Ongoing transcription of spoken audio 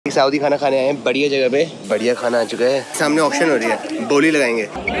Saudi खाना खाने आए हैं बढ़िया जगह पे, बढ़िया खाना आ चुका है। सामने ऑप्शन हो रही है, बोली लगाएंगे।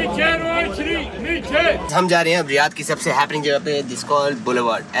 हम जा रहे हैं अब रियाद की सबसे हैपनिंग जगह पे, दिस कॉल्ड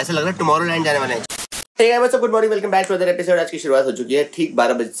बुलेवार्ड। ऐसा लग रहा है टुमारोलैंड जाने वाले हैं। Good morning, welcome back to other episode. आज की शुरुआत हो चुकी है ठीक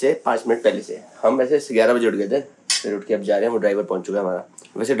 12 बजे से 5 मिनट पहले से। हम वैसे 11 बजे उठ गए थे, फिर उठ के अब जा रहे हैं। वो ड्राइवर पहुंच चुका है हमारा।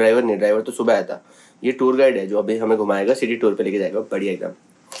 वैसे ड्राइवर नहीं, ड्राइवर तो सुबह आया था। ये टूर गाइड है जो अभी हमें घुमाएगा, सिटी टूर पे लेके जाएगा। बढ़िया एकदम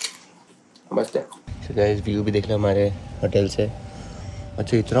मस्त है। तो गाइस व्यू भी देख लो हमारे होटल से।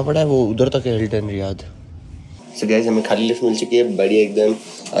 अच्छा इतना बड़ा है, वो उधर तक है, हिल्टन रियाद। सो गाइस हमें खाली लिफ्ट मिल चुकी है, बढ़िया एकदम।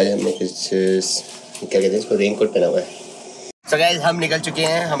 आज हमने कुछ क्या कहते हैं इसको, रेन कोट पहना हुआ है। सो गाइस हम निकल चुके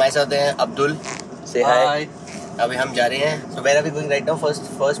हैं, हमारे साथ हैं अब्दुल। से हाय। अभी हम जा रहे हैं। So where are we going right now?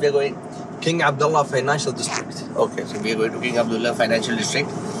 First we are going King Abdullah Financial District. Okay, so we are going to King Abdullah Financial District,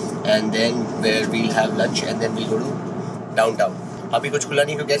 and then where we'll have lunch, and then we'll go to downtown. अभी कुछ खुला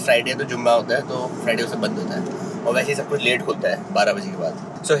नहीं क्योंकि Friday तो जुम्मा होता है, तो फ्राइडे से बंद होता है और वैसे ही सब कुछ लेट खुलता है 12 बजे के बाद।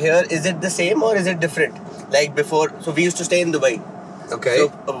 So here is it the same or is it different? Like before, so we used to stay in Dubai. Okay. So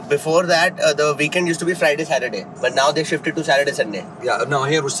before that, the weekend used to be Friday, Saturday, but now they shifted to Saturday, Sunday. Yeah. Now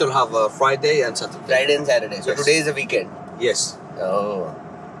here we still have Friday and Saturday. Friday and Saturday. So yes. Today is a weekend. Yes. Oh.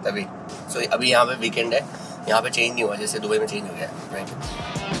 तभी सो अभी यहाँ पे weekend है, यहाँ पे change नहीं हुआ जैसे दुबई में चेंज हो गया है।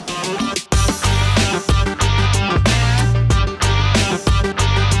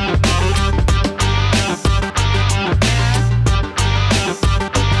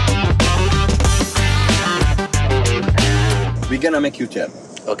 We're gonna make U-turn.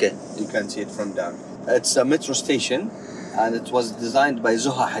 Okay. You can see it from down. It's a metro station, and it was designed by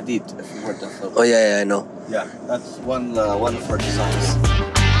Zuha Hadid. If you heard of it. Oh yeah, I know. Yeah, that's one of her designs.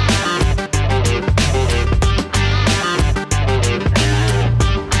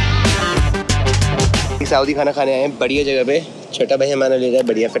 Saudi खाना खाने आए हैं बढ़िया जगह पे। छोटा भाई हमारा ले रहा है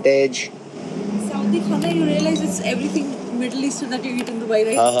बढ़िया फटेज। सऊदी खाना, you realize it's everything Middle Eastern that you eat in Dubai,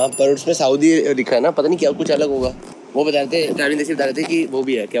 right? हाँ, पर उसमें सऊदी लिखा है ना, पता नहीं क्या कुछ अलग होगा। वो बता रहे थे, ट्रैवलिंग देसी बता रहे थे कि वो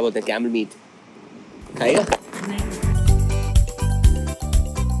भी है, क्या बोलते हैं, कैमल मीट। खाएगा?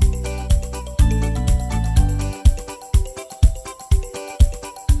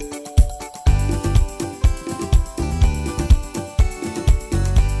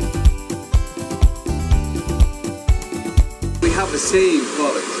 The saying for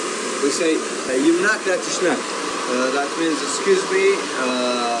it. We say "Yumnak la tishnak." That means, excuse me,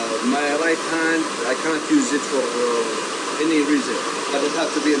 my right hand, I can't use it for any reason, but it has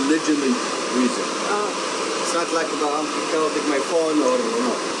to be a legitimate reason. It's not like I'm take my phone or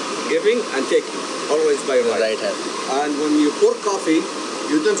no. Giving and taking, always by right hand. And when you pour coffee,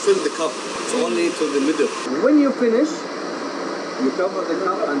 you don't fill the cup. It's only to the middle. When you finish, you cover the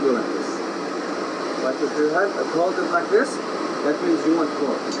cup and do like this. But if you hold it like this, that means you want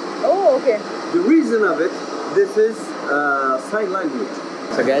more. Oh, okay. The reason of it, this is sign language.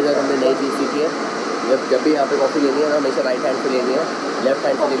 So guys, आज हमने नई चीज़ सीखी है। जब भी यहाँ पे coffee लेनी है ना, हमेशा राइट हैंड से लेनी है, लेफ्ट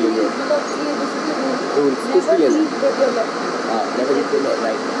हैंड से नहीं लेनी है। कुछ भी लेना है। हाँ,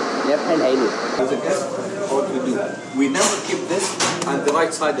 लेफ्ट हैंड है ही नहीं। As a guest, what we do, we never keep this on the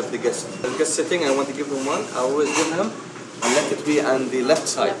right side of the guest. The guest sitting, I want to give him one. I always give him and let it be on the left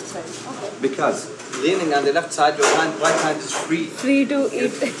side. Because leaning on the left side, your right hand is free. Free to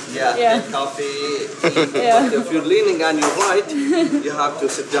eat. Yeah, take coffee. Yeah. But if you're leaning on your right, you have to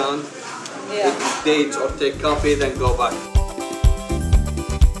sit down, take dates or take coffee, then go back.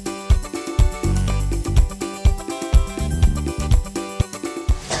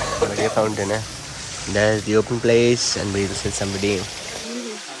 बढ़िया fountain है। There's the open place and we'll see somebody.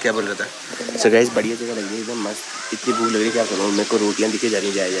 क्या बोल रहा था? So guys बढ़िया जगह लग रही है एकदम मस्त। इतनी भूख लग रही है, क्या करूँ? मेरे को रोटियाँ दिखे जा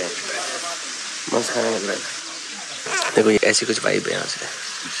रही जाए मस्त खाना लग रहा है। देखो ये ऐसी कुछ वाइब है यहाँ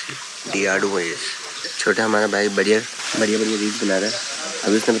से। डियाडो है ये। छोटा हमारा भाई बढ़िया रील्स बना रहा है।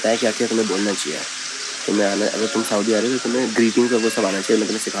 अभी उसने बताया क्या क्या तुम्हें बोलना चाहिए। तो मैं आना, अगर तुम सऊदी आ रहे हो तो तुम्हें ग्रीटिंग और वो सब आना चाहिए, मैं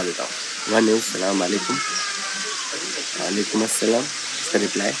तुम्हें सिखा देता हूँ। वन न्यूज़ सलाम वालेकुम, वालेकुम अस्सलाम। उसका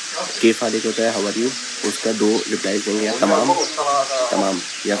रिप्लाई केफ आदि होता है, हाउ आर यू। उसका 2 रिप्लाईज देंगे, या तमाम,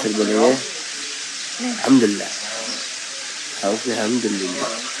 या फिर बोलेंगे अल्हम्दुलिल्लाह।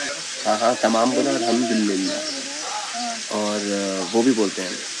 हाँ तमाम बोला और अल्हम्दुलिल्लाह। और वो भी बोलते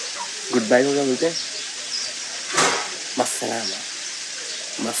हैं गुड बाय को क्या बोलते हैं? मस्सलामा।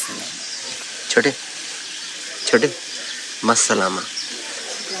 छोटे मस्सलामा।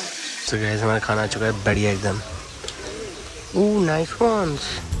 तो गाइस हमारा खाना आ चुका है बढ़िया एकदम। Nice once.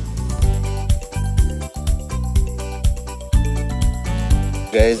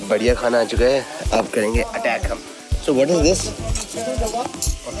 गाइस बढ़िया खाना आ चुका है, अब करेंगे अटैक हम। So what is this?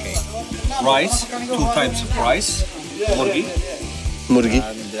 Okay. Rice, 2 types of rice. Murgi.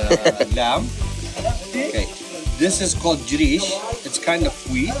 And lamb. Okay. This is called jirish. It's kind of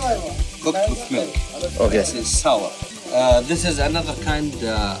wheat cooked with milk. Okay. This is sour. This is another kind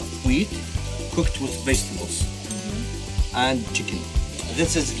wheat cooked with vegetables and chicken.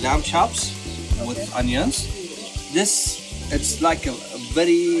 This is lamb chops with onions. This, it's like a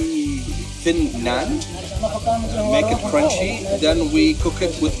very thin naan. Make it crunchy. Then we cook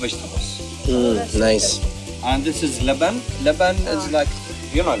it with vegetables. Nice. And this is laban. Laban is like,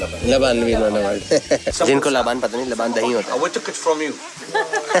 you know laban. लबान भी ना लबान जिनको लबान पता नहीं लबान दही होता है We took it from you.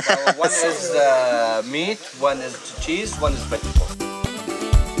 One is meat, one is cheese, one is vegetable.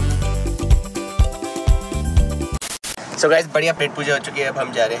 So guys, बढ़िया पेट पूजा हो चुकी है। अब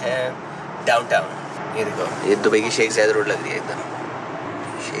हम जा रहे हैं डाउनटाउन। ये देखो, ये दुबई की शेख ज़ायद रोड लग रही है एकदम।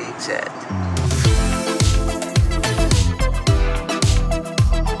 शेख ज़ायद।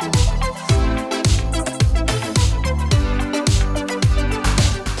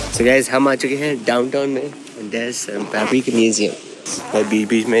 So guys, हम आ चुके हैं डाउनटाउन में फैब्रिक म्यूजियम। मैं बीच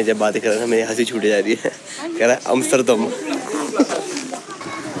बीच में जब बातें कर रहा था मेरी हंसी छूटे जा रही है। कह रहा अमस्टरडम।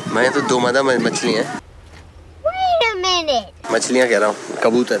 मैं तो दो मादा मछलियाँ। मछलियाँ कह रहा हूँ,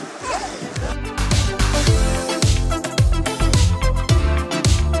 कबूतर।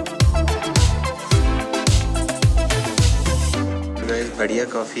 बढ़िया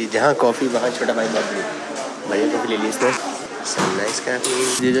कॉफ़ी, जहाँ कॉफ़ी वहाँ छोटा भाई बात नहीं। बढ़िया कॉफ़ी ले ली इसने। Nice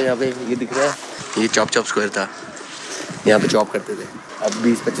coffee. ये जो यहाँ पे ये दिख रहा है, ये चॉप स्क्वायर था। यहाँ पे चॉप करते थे। अब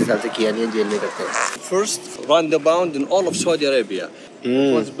 20-25 साल से किया नहीं है, जेल में करते हैं। First roundabout in all of Saudi Arabia.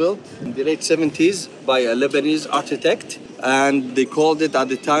 It was built in the late 70s by a Lebanese architect, and they called it at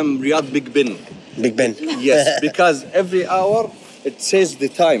the time Riyadh Big Ben. Big Ben. Yes, because every hour it says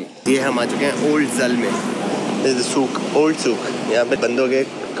the time. ये हम आ चुके हैं old जल में। This is सूक, old सूक। यहाँ पे बंदों के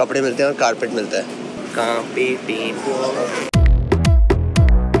कपड़े मिलते हैं और कारपेट मिलता है।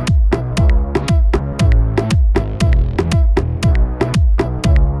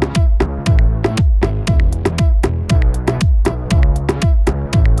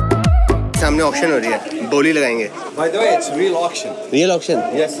 सामने ऑक्शन हो रही है, बोली लगाएंगे। By the way, it's real auction. Real auction?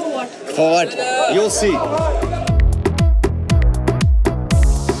 Yes. For what? You'll see.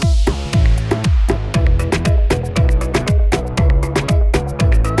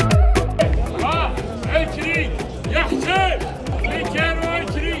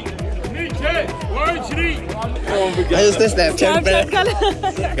 भाई उसने स्नैपचैट पे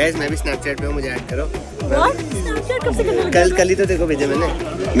गाइस मैं भी स्नैपचैट पे हूँ, मुझे ऐड करो। स्नैपचैट कब से करने लगा? कल ही तो देखो भेजे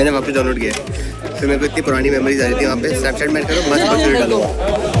मैंने वापस डाउनलोड किया। फिर मेरे को इतनी पुरानी मेमोरीज आ रही थी वहाँ पे। स्नैपचैट में ऐड करो, मस्त पोस्ट डालो।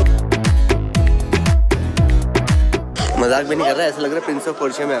 मजाक भी नहीं कर रहा, ऐसा लग रहा है प्रिंस ऑफ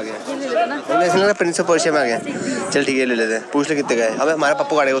पर्शिया में आ गया। ऐसा लग रहा है प्रिंस ऑफ पर्शिया में आ गया। चल ठीक है, ले लेते हैं। पूछ ले कितने का है। अबे हमारा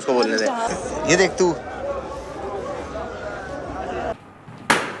पप्पू काटेगा, उसको बोलने दे। ये देख तू,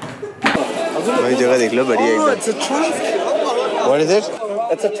 वही जगह देख लो, बढ़िया एकदम। It's a truck. What is it?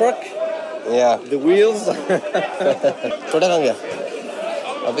 It's a truck. Yeah. The wheels. छोटा कहाँ गया?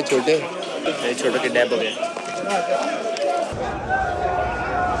 अबे छोटे किडनैप हो गए।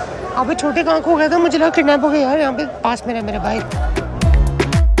 अबे छोटे कहाँ खो गया था? मुझे लगा किडनैप हो गया यार। यहाँ पे पास में है मेरा भाई।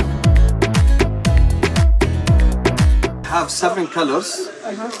 Have 7 colors.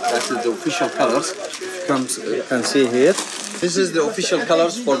 That is the official colors. You can see here. This is the official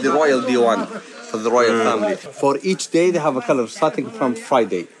colors for the royal D1, for the royal family. For each day they have a color starting from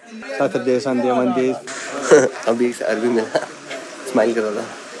Friday, Saturday, Sunday, Monday. अभी एक अरबी में smile कर रहा था,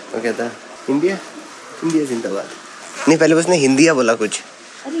 वो कहता India जिंदाबाद। नहीं, पहले उसने हिंदिया बोला कुछ।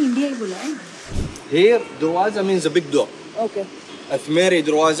 अरे इंडिया ही बोला है। Here, Darwaza means a big door. Okay. Athmeri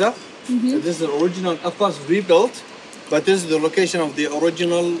Darwaza. This is the original, of course, rebuilt, but this is the location of the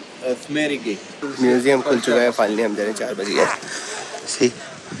original Athmeri gate. Museum खुल चुका है फाइनली। हम जा रहे हैं 4 बजे। See,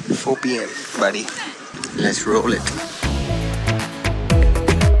 4 PM, buddy. Let's roll it.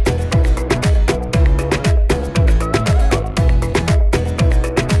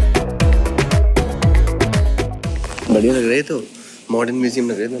 बढ़िया लग रहे हैं, तो मॉडर्न म्यूजियम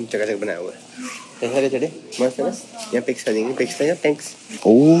लग रहे हैं, चकाचक बनाया हुआ है। ऐसा चढ़े मस्त है ना। यहाँ पिक्स आ जाएंगे, पिक्स या थैंक्स।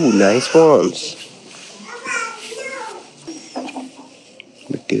 Oh nice once.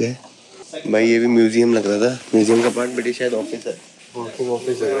 मिट्टी का है भाई। ये भी म्यूजियम लग रहा था। म्यूजियम का पार्ट ब्रिटिश शायद ऑफिस है।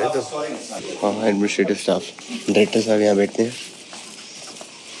 ऑफिस लग रहा है तो। हाँ, एडमिनिस्ट्रेटिव स्टाफ, डायरेक्टर साहब यहाँ बैठते हैं।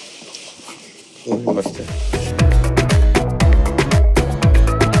 मस्त है।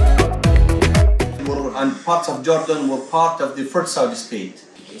 And parts of Jordan were part of the first Saudi state.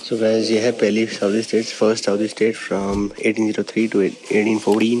 So guys, ये है पहली Saudi state, first Saudi state from 1803 to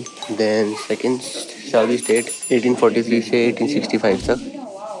 1814. Then second Saudi state 1843 से 1865 तक।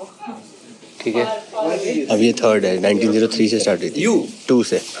 ठीक है। अब ये थर्ड है, 1903 से स्टार्ट हुई थी। 2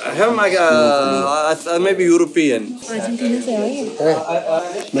 से। Him like maybe European. Argentina से आए हैं।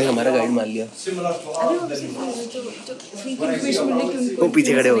 भाई हमारा गाइड मान लिया। वो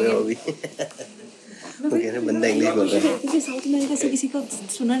पीछे खड़े हो गए वो भी। वो कह रहे बंदा इंग्लिश बोल रहा है। क्योंकि साउथ अमेरिका से किसी का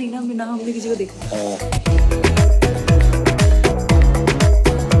सुना नहीं ना हमने किसी को देखा।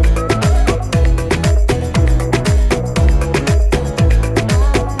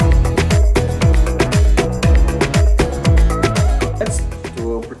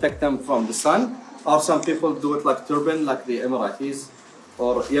 Protect them from the sun, or some people do it like turban, like the Emiratis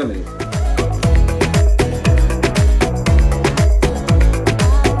or Yemeni.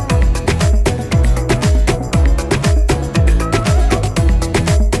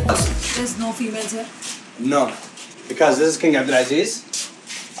 There's no females here. No, because this is King Abdulaziz,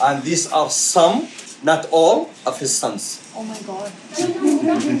 and these are some, not all, of his sons. Oh my god.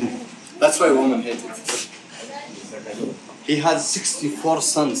 That's why women hate it. He had 64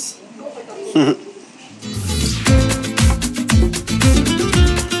 sons.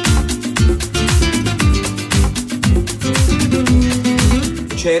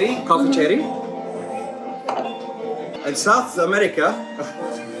 Coffee cherry. In South America,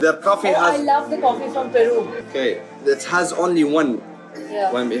 their coffee has. I love the coffee from Peru. Okay, it has only one.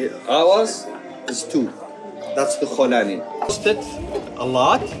 Yeah. When ours is 2. That's the Kholani. Roast it a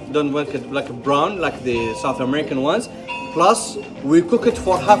lot. Don't make it like brown like the South American ones. Plus, we cook it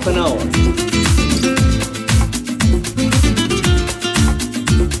for half an hour.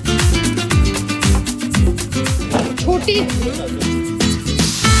 छोटी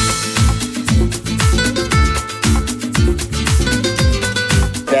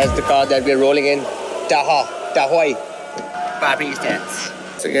That's the car that we're rolling in. Tahoe. Papi stands.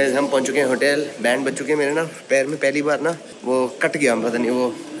 So guys, हम पहुंच चुके हैं hotel. Band बज चुके हैं मेरे ना पैर में पहली बार ना वो कट गया, पता नहीं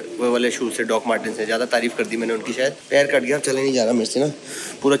वो वाले शूज से, डॉक मार्टिन से। ज़्यादा तारीफ कर दी मैंने उनकी, शायद पैर कट गया, चले नहीं जा रहा मेरे से ना,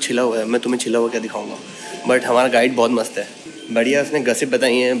 पूरा छिला हुआ है। मैं तुम्हें छिला हुआ क्या दिखाऊंगा, बट हमारा गाइड बहुत मस्त है, बढ़िया। उसने गसिप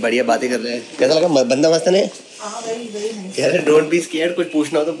बताई हैं, बढ़िया बातें कर रहे हैं। कैसा लगा बंदा मस्त है? यार डोंट बी स्केयर्ड, कुछ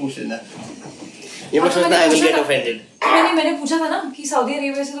पूछना हो तो पूछ लेना। ये मत सोचना आई विल गेट ऑफेंडेड। मैंने पूछा था ना कि सऊदी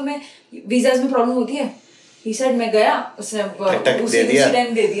अरेबिया से तुम्हें वीजास में प्रॉब्लम होती है। He said मैं गया, उसने उसी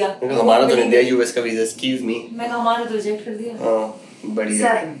टाइम दे दिया। हमारा तो नहीं दिया यूएस का वीजा, एक्सक्यूज मी। मैंने हमारा तो रिजेक्ट कर दिया। हां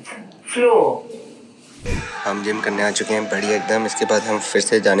बढ़िया। हम जिम करने आ चुके हैं, बढ़िया एकदम। इसके बाद हम फिर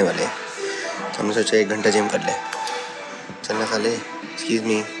से जाने वाले हैं, तो हमने सोचा 1 घंटा जिम कर ले। चलना साले, एक्सक्यूज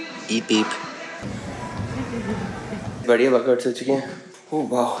मी, ई पीप। बढ़िया वर्कआउट हो चुके हैं। ओह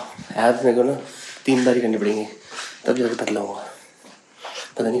वाह, एब्स मेरे को ना 3 बार ही करनी पड़ेंगी, तब जाकर पतला होगा।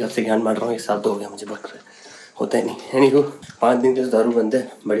 पता नहीं कब से ज्ञान बांट रहा हूँ, 1 साल तो हो गया मुझे, बक होता ही नहीं। एनीहो 5 दिन के दारू बनते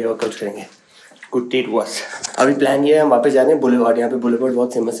हैं, बढ़िया वर्कआउट करेंगे। Good TET wash. अभी प्लान ये है, हम वापस जा रहे हैं बुलेवार्ड। यहाँ पे बुलेवार्ड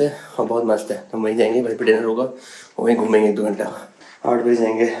बहुत फेमस है और बहुत मस्त है, तो वहीं जाएंगे, वहीं पे डिनर होगा, वहीं घूमेंगे 1-2 घंटा। 8 बजे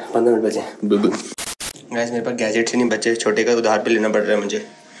जाएंगे, 15 मिनट बचे। गाइस मेरे पास गैजेट्स ही नहीं बचे, छोटे का उधार पे लेना पड़ रहा है मुझे।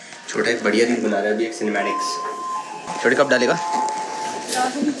 छोटा एक बढ़िया रील बना रहा है अभी, एक सिनेमैटिक्स। छोटे कब डालेगा?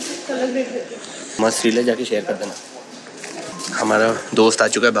 मस्त रील है, जाके शेयर कर देना। हमारा दोस्त आ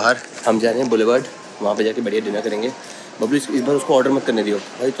चुका है बाहर, हम जा रहे हैं बुलेवार्ड, वहाँ पे जाके बढ़िया डिनर करेंगे। बबलू इस बार उसको ऑर्डर मत करने दियो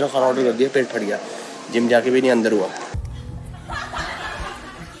भाई, इतना खाना ऑर्डर कर दिया, पेट फट गया, जिम जाके भी नहीं अंदर हुआ।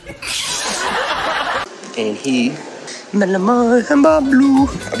 And he बबलू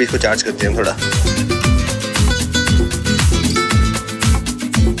अभी इसको चार्ज करते हैं थोड़ा।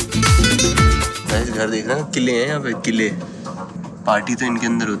 गाइस घर देख रहे हैं, किले हैं यहाँ पे, किले। पार्टी तो इनके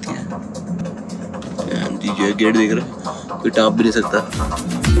अंदर होती है। गेट देख रहे, कोई टाप भी नहीं सकता।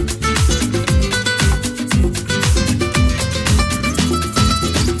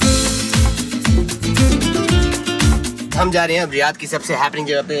 हम जा रहे हैं अब रियाद की सबसे हैपनिंग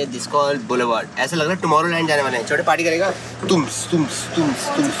जगह पे, दिस कॉल्ड बुलेवार्ड। ऐसा लग रहा है टुमारो लैंड जाने वाले हैं। छोटे पार्टी करेगा, तुम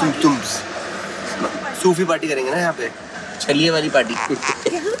सूफी पार्टी करेंगे ना यहाँ पे, छलिए वाली पार्टी।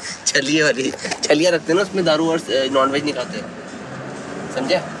 छलिए वाली, छलिया रखते हैं ना उसमें, दारू और नॉनवेज नहीं खाते,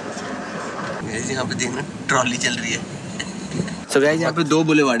 समझे? यहाँ पे देखना ट्रॉली चल रही है। सो गाइस यहाँ पे 2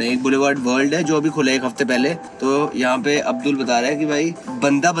 बुलेवार्ड है, एक बुलेवार्ड वर्ल्ड है जो अभी खुला है 1 हफ्ते पहले। तो यहाँ पे अब्दुल बता रहा है कि भाई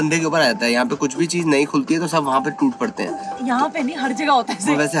बंदा बंदे के ऊपर आ जाता है, यहाँ पे कुछ भी चीज नहीं खुलती है तो सब वहाँ पे टूट पड़ते हैं। यहाँ पे नहीं, हर जगह होता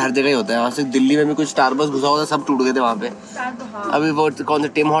है। वैसे हर जगह ही होता है, वहाँ से दिल्ली में भी कुछ स्टारबक्स घुसा होता, सब टूट गए थे वहाँ पे। अभी वो कौन सा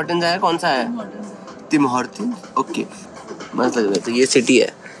टिम हॉर्टन्स है, कौन सा है टिम हॉर्टन्स, ओके मस्त लग रहा है। तो ये सिटी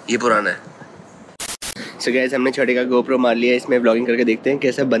है, ये पुराना है। सो गाइस हमने छोटे का गोप्रो मार लिया, इसमें व्लॉगिंग करके देखते हैं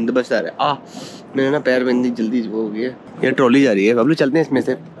कैसा बंदोबस्त आ रहा है। मेरे ना पैर बंदी जल्दी वो हो गई है। ये ट्रॉली जा रही है, बबलू चलते हैं इसमें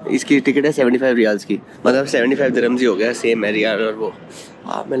से। इसकी टिकट है 75 रियाल्स की, मतलब 75 दिरहम्स ही हो गया, सेम है रियाल और वो।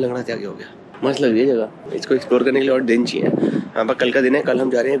 मैं लग रहा था क्या हो गया। मस्त लग रही है जगह, इसको एक्सप्लोर करने के लिए और दिन चाहिए। हाँ पर कल का दिन है, कल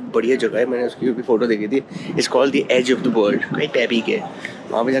हम जा रहे हैं बढ़िया जगह है, मैंने उसकी भी फोटो देखी थी, it's called the age of the world, कहीं टैपी के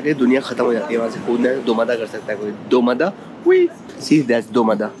वहाँ पे जाके दुनिया खत्म हो जाती है, वहाँ से कूदना है, दोमादा कर सकता है कोई, दोमादा we see that's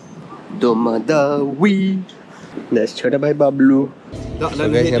दोमादा we that's छोटा भाई बाबलू। यहाँ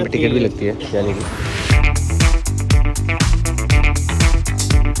पे टिकट भी लगती है जाने की।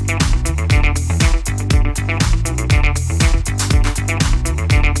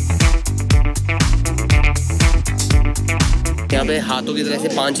 यहाँ पे हाथों की तरह से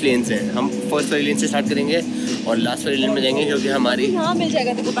 5 लेन्स हैं, हम फर्स्ट वाली लेन से स्टार्ट करेंगे और लास्ट वाली लेन में जाएंगे क्योंकि हमारी यहाँ मिल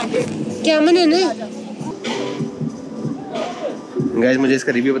जाएगा देखो पैकेट। क्या मैंने नहीं गाइस, मुझे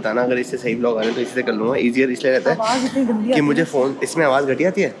इसका रिव्यू बताना, अगर इससे सही ब्लॉग आ रहे हैं तो इससे कर लूँगा, ईजियर इसलिए रहता है कि मुझे फ़ोन इसमें आवाज़ घटिया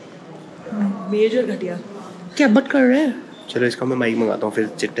आती है, मेजर घटिया। क्या बट कर रहे हैं? चलो इसका मैं माइक मंगाता हूँ, फिर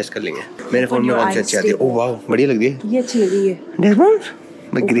चेक टेस्ट कर लेंगे। मेरे फ़ोन में कौन सी अच्छी आती है? ओह वाह बढ़िया लग रही है, ये अच्छी लगी है।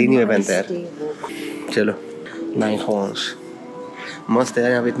 मैं ग्रीन ही में पहनता यार। चलो नाइस फोन्स मस्त है,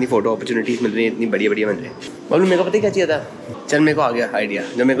 यहाँ पे इतनी फोटो अपॉर्चुनिटीज़ मिल रही हैं, इतनी बढ़िया बढ़िया मिल रही है। बोलो मेरे को पता है क्या चाहिए था? चल मेरे को आ गया आइडिया,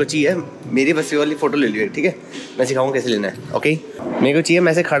 जो मेरे को चाहिए मेरी बस वाली फ़ोटो ले लियो, ठीक है? मैं सिखाऊंगा कैसे लेना है, ओके? मेरे को चाहिए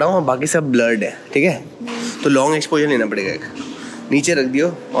मैं ऐसे खड़ा हूँ और बाकी सब ब्लर्ड है, ठीक है? तो लॉन्ग एक्सपोजर लेना पड़ेगा, एक नीचे रख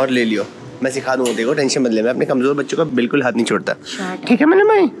दियो और ले लियो, मैं सिखा दूँगा, देखो टेंशन मत ले, मैं अपने कमज़ोर बच्चों का बिल्कुल हाथ नहीं छोड़ता, ठीक है? मैंने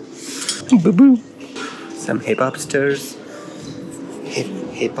भाई बबू सम hip hop stars,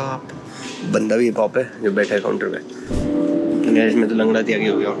 hip hop बंदा भी हिप हॉप है जो बैठा है काउंटर पे। इसमें तो लंगड़ा त्यागी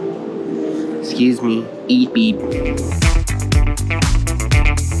हो गया हूँ। एक्सक्यूज मी ईट पीप।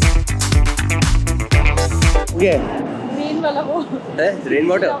 क्या रेन वाला वो है? Rain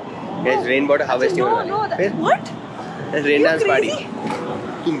water, guys rain water harvesting वाला। फिर what? Rain dance party.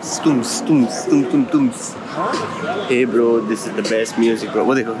 तुम्स hey bro this is the best music bro.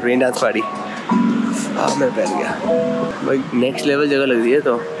 वो देखो रेन डांस पार्टी। मैं बैठ गया भाई, नेक्स्ट लेवल जगह लग रही है।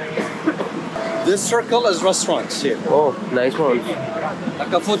 तो This circle is restaurants here. Oh, nice one.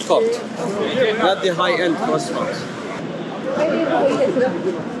 Like a food court. Not the high-end restaurants.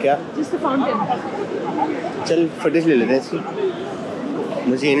 क्या? Just the fountain. चल फुटेज ले लेते हैं इसकी।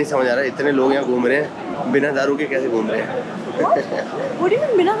 मुझे ये नहीं समझ आ रहा, इतने लोग यहाँ घूम रहे हैं बिना दारू के, कैसे घूम रहे हैं? What do you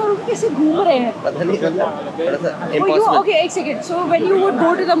mean बिना दारू के कैसे घूम रहे हैं? पता नहीं, मतलब थोड़ा सा impossible. Okay, एक second. So when you would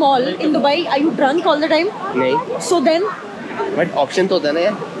go to the mall in Dubai, are you drunk all the time? नहीं। So then? बट ऑप्शन तो होता है ना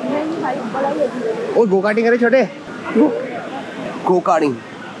यार। ओ गो कार्टिंग करे छोटे, गो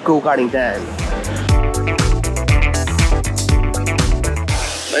कार्टिंग टाइम।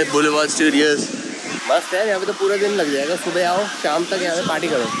 भाई बुलेवार्ड स्टूडियोज मस्त है, यहाँ पे तो पूरा दिन लग जाएगा, सुबह आओ शाम तक यहाँ पे पार्टी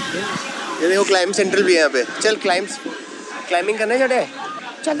करो। ये देखो क्लाइंब सेंट्रल भी है यहाँ पे, चल क्लाइंबिंग करना है छोटे,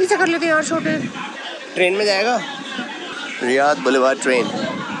 जल्दी से कर लेते हैं यार छोटे। ट्रेन में जाएगा Riyadh boulevard train,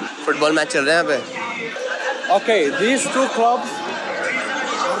 football match चल रहा है यहाँ पे। Okay, these two clubs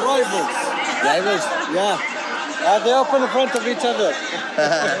are rivals. Yeah. They open in front of each other.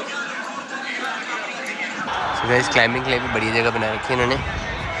 So guys, climbing के लिए भी बढ़िया जगह बना रखी है इन्होंने,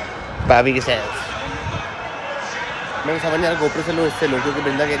 भाभी के साथ। मैं समझ नहीं आ रहा गोप्रो से लो इससे लो, क्योंकि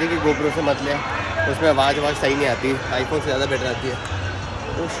बिंदा कहती है कि गोप्रो से मत ले, उसमें आवाज़ सही नहीं आती, आईफोन से ज़्यादा बेटर आती है।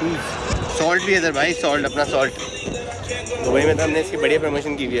 तो शूज़ सॉल्ट भी है इधर भाई, सॉल्ट अपना सॉल्ट। दुबई में तो हमने इसकी बढ़िया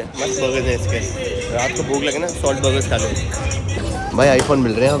प्रमोशन की हुई है, मस्त बर्गर्स हैं इसके, रात को भूख लगे ना सॉल्ट बर्गर्स खा लो भाई। आईफोन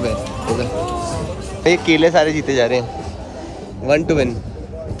मिल रहे हैं यहाँ पे, ये केले सारे जीते जा रहे हैं, 1 to win।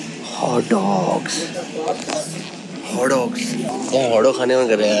 हॉट डॉग्स यहाँ हॉट खाने में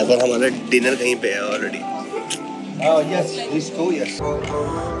कर रहे हैं, पर हमारा डिनर कहीं पे है ऑलरेडी।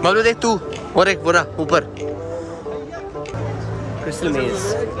 बाबू देख तू, और एक पूरा ऊपर क्रिस्टल मेज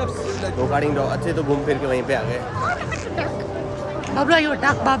गो कार्टिंग डॉग। अच्छे तो घूम फिर के वहीं पे आ गए। बाबलू यो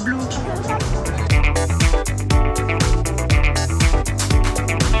duck Bablu.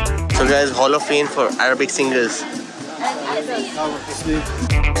 So guys, Hall of Fame for Arabic singers.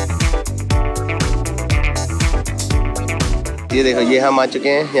 ये देखो, ये हम आ चुके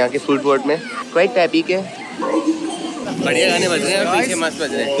हैं यहाँ के फूड कोर्ट में, क्वाइट टैपी के। बढ़िया गाने बज रहे हैं और पीछे मस्त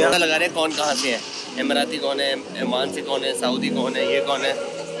बज रहे हैं, क्या लगा रहे हैं कौन कहाँ से है, एमराती कौन है, ओमान से कौन है, सऊदी कौन है, ये कौन है,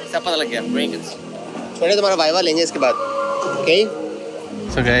 सब पता लग गया। छोटे तुम्हारा वाइवा लेंगे इसके बाद, okay?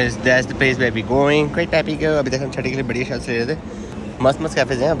 So guys that's the place where we going, quite टैपी के। अभी तक हम छठे के लिए बढ़िया शॉट्स ले रहे थे, मस्त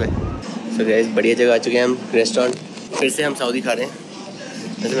कैफेज हैं यहाँ पे। सो गाइस बढ़िया जगह आ चुके हैं हम, रेस्टोरेंट। फिर से हम सऊदी खा रहे हैं,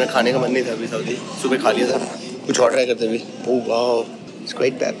 वैसे मेरा खाने का मन नहीं था अभी सऊदी, सुबह खा लिया था, कुछ और ट्राई करते भी। ओह वाओ, इट्स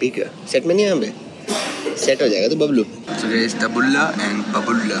क्वाइट टैपी का सेट में नहीं है यहाँ पे, सेट हो जाएगा तो Bablu. So guys तबुल्ला and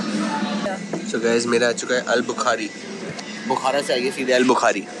बबुल्ला। So guys मेरा आ चुका है अल बुखारी, बुखारा से आइए सीधे अल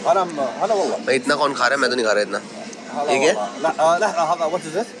बुखारी। भाई इतना कौन खा रहा है, मैं तो नहीं खा रहा इतना। ठीक है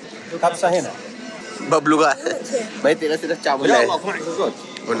बबलू का भाई, तेरा सिर्फ चावल है।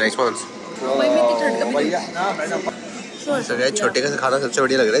 और नाइस वंस। तो गाइस छोटे का खाना सबसे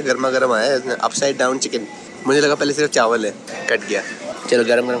बढ़िया लग रहा है, गर्मा गर्म आया है, अपसाइड डाउन चिकन। मुझे लगा पहले सिर्फ चावल है, कट गया। चलो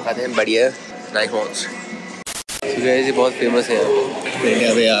गरम गरम खाते हैं, बढ़िया है। Nice once. तो गाइस ये बहुत फेमस है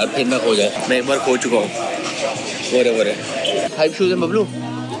यहाँ पे यार, फिर ना खो जाए। मैं एक बार खो चुका हूँ। बोरे हाइप शूज़ हैं बबलू,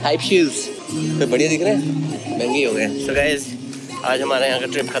 हाइप शूज़ तो बढ़िया दिख रहे हैं, महंगे हो गए। तो गाइस आज हमारा यहाँ का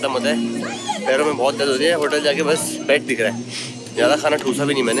ट्रिप खत्म होता है। पैरों में बहुत दर्द होती है, होटल जाके बस बेड दिख रहा है। ज़्यादा खाना ठूसा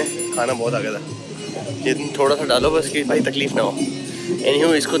भी नहीं मैंने, खाना बहुत आ गया था। ये थोड़ा सा डालो बस कि भाई तकलीफ ना हो।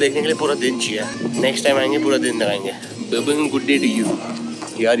 एनीहाउ इसको देखने के लिए पूरा दिन चाहिए। नेक्स्ट टाइम आएंगे पूरा दिन लगाएंगे। Good day to you.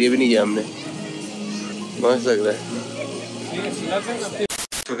 यार ये भी नहीं किया हमने, मस्त लग रहा है।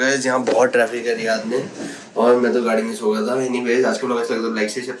 तो गाइस यहाँ बहुत ट्रैफिक है रियाद में, और मैं तो गाड़ी में सो गया था। एनीवेज आज का व्लॉग अच्छा लगा तो लाइक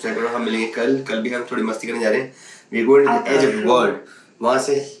से सब्सक्राइब करो। हम मिलेंगे कल भी हम थोड़ी मस्ती करने जा रहे हैं। We going to the age of the world, वहाँ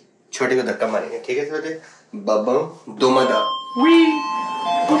से छोटे को धक्का मारेंगे, ठीक है? बाबा दो मदा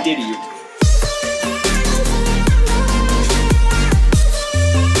गुड डे टू यू।